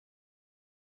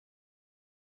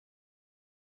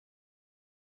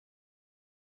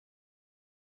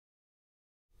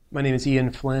My name is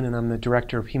Flinn, and I'm the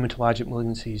Director of Hematologic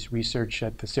Malignancies Research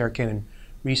at the Sarah Cannon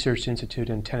Research Institute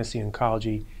in Tennessee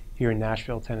Oncology here in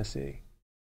Nashville, Tennessee.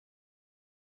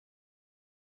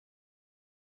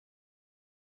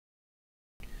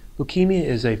 Leukemia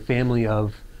is a family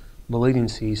of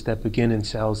malignancies that begin in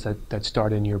cells that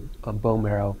start in your bone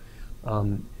marrow.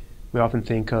 We often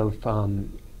think of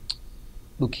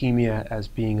leukemia as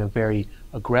being a very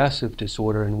aggressive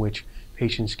disorder in which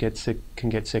patients can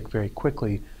get sick very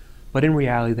quickly. But in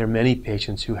reality, there are many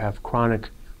patients who have chronic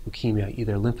leukemia,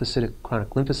 either chronic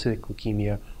lymphocytic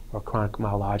leukemia or chronic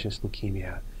myelogenous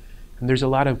leukemia. And there's a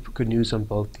lot of good news on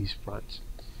both these fronts.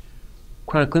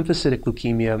 Chronic lymphocytic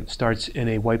leukemia starts in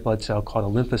a white blood cell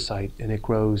called a lymphocyte, and it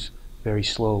grows very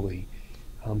slowly.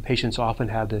 Patients often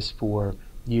have this for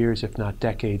years, if not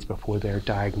decades, before they're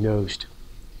diagnosed.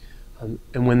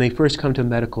 And when they first come to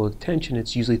medical attention,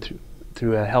 it's usually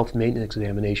through a health maintenance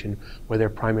examination where their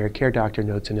primary care doctor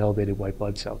notes an elevated white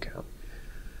blood cell count.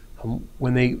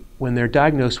 When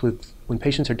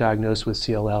patients are diagnosed with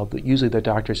CLL, usually the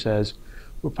doctor says,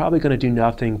 we're probably going to do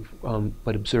nothing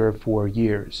but observe for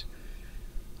years.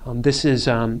 This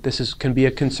can be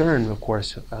a concern, of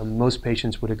course. Most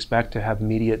patients would expect to have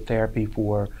immediate therapy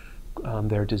for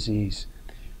their disease.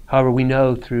 However, we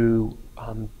know through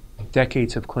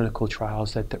decades of clinical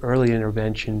trials that the early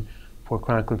intervention for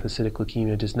chronic lymphocytic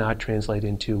leukemia does not translate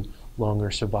into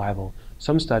longer survival.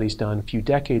 Some studies done a few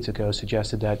decades ago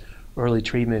suggested that early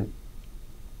treatment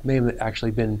may have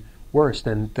actually been worse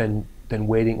than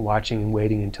watching and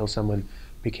waiting until someone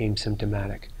became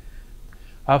symptomatic.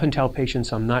 I often tell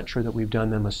patients I'm not sure that we've done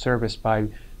them a service by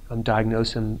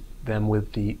diagnosing them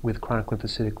with chronic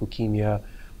lymphocytic leukemia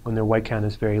when their white count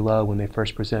is very low when they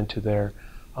first present to their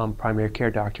primary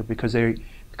care doctor, because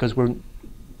we're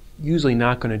usually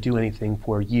not going to do anything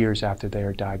for years after they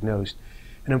are diagnosed.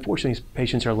 And unfortunately,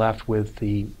 patients are left with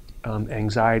the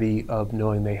anxiety of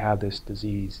knowing they have this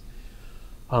disease.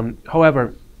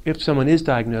 However, if someone is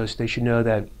diagnosed, they should know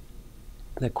that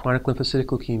chronic lymphocytic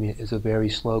leukemia is a very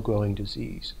slow-growing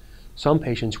disease. Some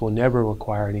patients will never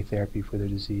require any therapy for their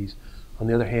disease. On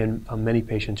the other hand, many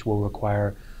patients will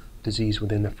require disease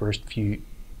within the first few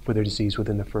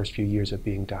years of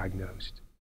being diagnosed.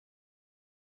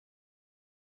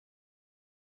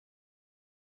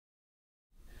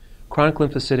 Chronic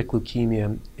lymphocytic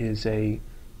leukemia is a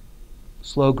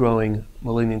slow-growing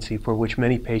malignancy for which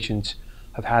many patients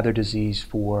have had their disease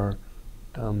for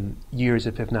years,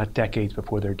 if not decades,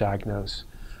 before they're diagnosed.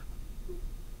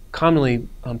 Commonly,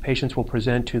 patients will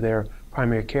present to their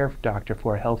primary care doctor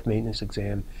for a health maintenance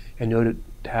exam and noted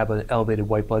to have an elevated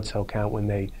white blood cell count when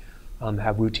they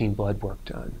have routine blood work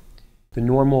done. The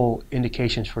normal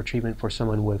indications for treatment for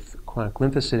someone with chronic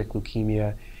lymphocytic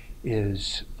leukemia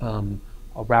is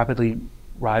a rapidly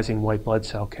rising white blood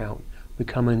cell count,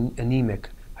 becoming anemic,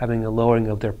 having a lowering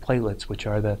of their platelets, which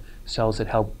are the cells that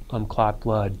help clot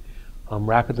blood,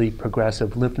 rapidly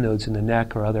progressive lymph nodes in the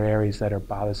neck or other areas that are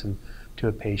bothersome to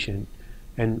a patient,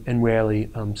 and rarely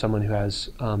someone who has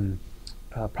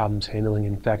problems handling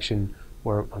infection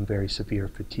or very severe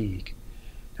fatigue.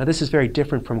 Now, this is very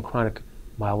different from chronic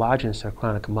myelogenous or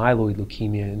chronic myeloid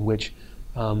leukemia, in which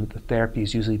the therapy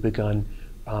is usually begun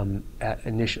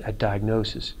at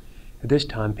diagnosis. At this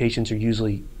time, patients are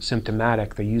usually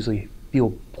symptomatic. They usually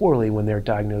feel poorly when they're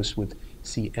diagnosed with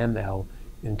CML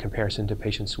in comparison to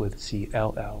patients with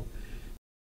CLL.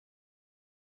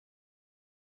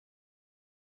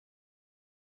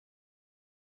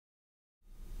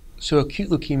 So acute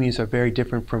leukemias are very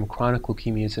different from chronic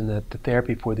leukemias in that the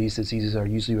therapy for these diseases are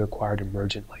usually required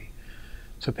emergently.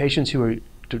 So patients who are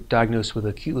diagnosed with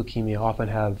acute leukemia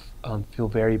often feel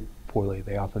very poorly.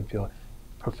 They often feel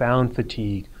profound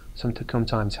fatigue,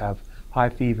 sometimes have high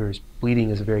fevers. Bleeding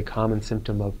is a very common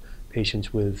symptom of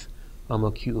patients with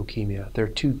acute leukemia. There are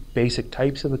two basic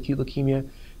types of acute leukemia.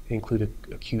 They include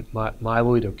acute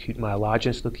myeloid or acute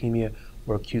myelogenous leukemia,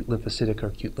 or acute lymphocytic or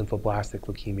acute lymphoblastic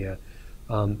leukemia.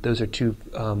 Those are two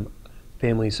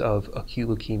families of acute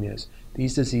leukemias.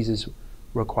 These diseases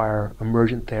require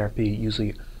emergent therapy,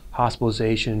 usually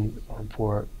hospitalization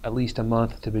for at least a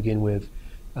month to begin with,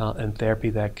 and therapy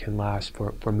that can last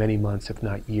for many months, if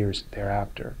not years,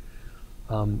 thereafter.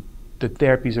 The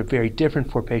therapies are very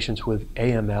different for patients with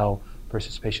AML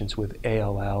versus patients with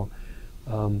ALL,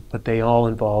 but they all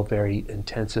involve very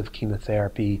intensive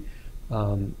chemotherapy,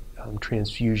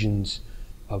 transfusions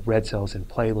of red cells and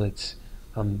platelets.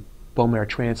 Bone marrow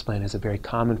transplant is a very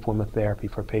common form of therapy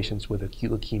for patients with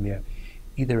acute leukemia,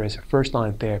 either as a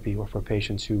first-line therapy or for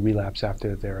patients who relapse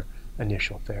after their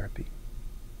initial therapy.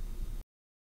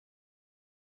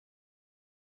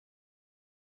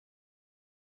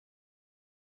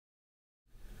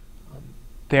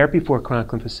 Therapy for chronic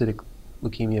lymphocytic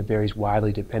leukemia varies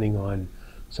widely depending on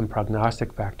some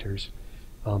prognostic factors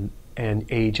and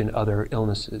age and other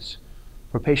illnesses.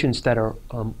 For patients that are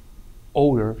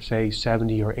older, say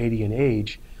 70 or 80 in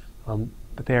age,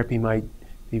 the therapy might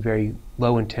be very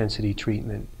low intensity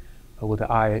treatment with an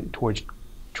eye towards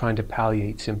trying to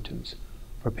palliate symptoms.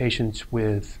 For patients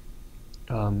with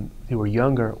who are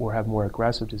younger or have more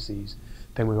aggressive disease,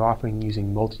 then we're often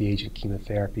using multi-agent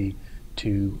chemotherapy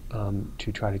to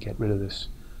try to get rid of this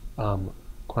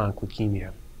chronic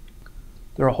leukemia.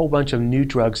 There are a whole bunch of new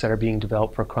drugs that are being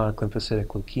developed for chronic lymphocytic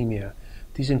leukemia.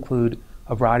 These include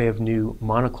a variety of new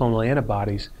monoclonal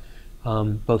antibodies,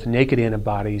 both naked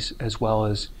antibodies as well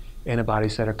as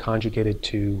antibodies that are conjugated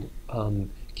to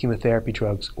chemotherapy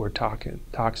drugs or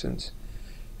toxins.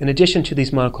 In addition to these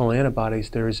monoclonal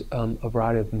antibodies, there's a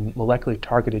variety of molecularly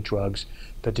targeted drugs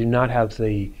that do not have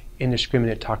the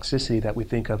indiscriminate toxicity that we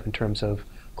think of in terms of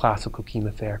classical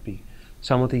chemotherapy.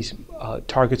 Some of these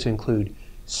targets include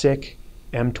SYK,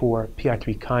 mTOR,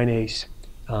 PI3 kinase,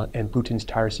 and Bruton's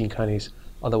tyrosine kinase,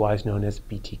 otherwise known as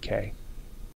BTK.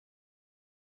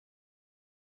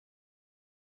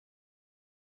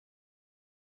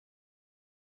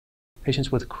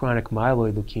 Patients with chronic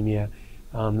myeloid leukemia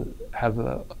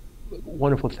have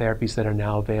wonderful therapies that are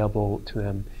now available to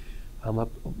them. A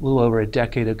little over a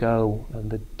decade ago,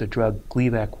 the drug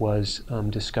Gleevec was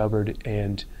discovered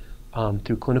and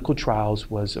through clinical trials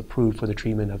was approved for the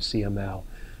treatment of CML.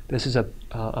 This is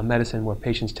a medicine where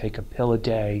patients take a pill a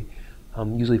day,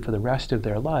 usually for the rest of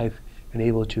their life, and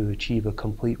able to achieve a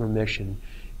complete remission.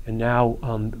 And now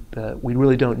we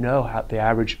really don't know how the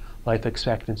average life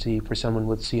expectancy for someone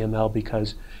with CML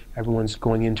because everyone's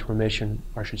going into remission,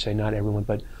 or I should say not everyone,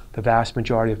 but the vast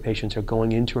majority of patients are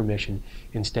going into remission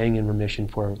and staying in remission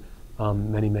for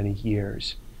many, many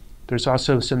years. There's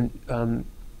also some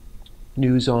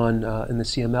news on in the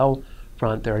CML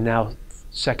front. There are now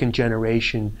second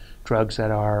generation drugs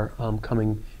that are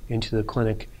coming into the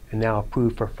clinic and now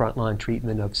approved for frontline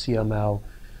treatment of CML,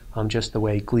 just the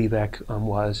way Gleevec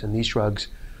was. And these drugs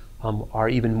are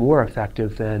even more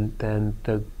effective than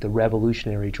the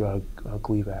revolutionary drug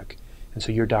Gleevec. And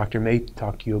so your doctor may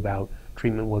talk to you about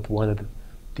treatment with one of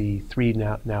the three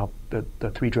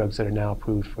the three drugs that are now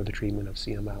approved for the treatment of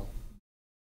CML.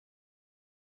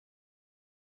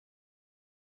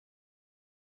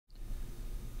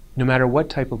 No matter what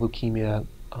type of leukemia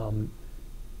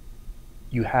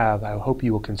you have, I hope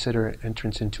you will consider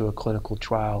entrance into a clinical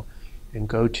trial and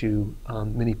go to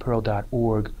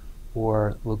minipearl.org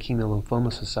or Leukemia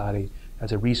Lymphoma Society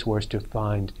as a resource to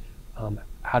find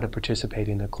how to participate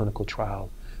in a clinical trial.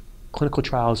 Clinical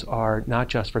trials are not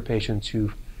just for patients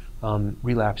who've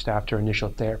relapsed after initial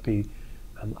therapy.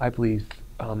 I believe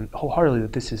wholeheartedly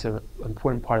that this is an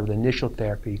important part of the initial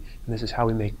therapy, and this is how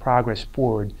we make progress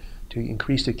forward to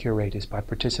increase the cure rate is by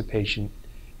participation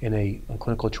in a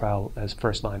clinical trial as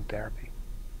first-line therapy.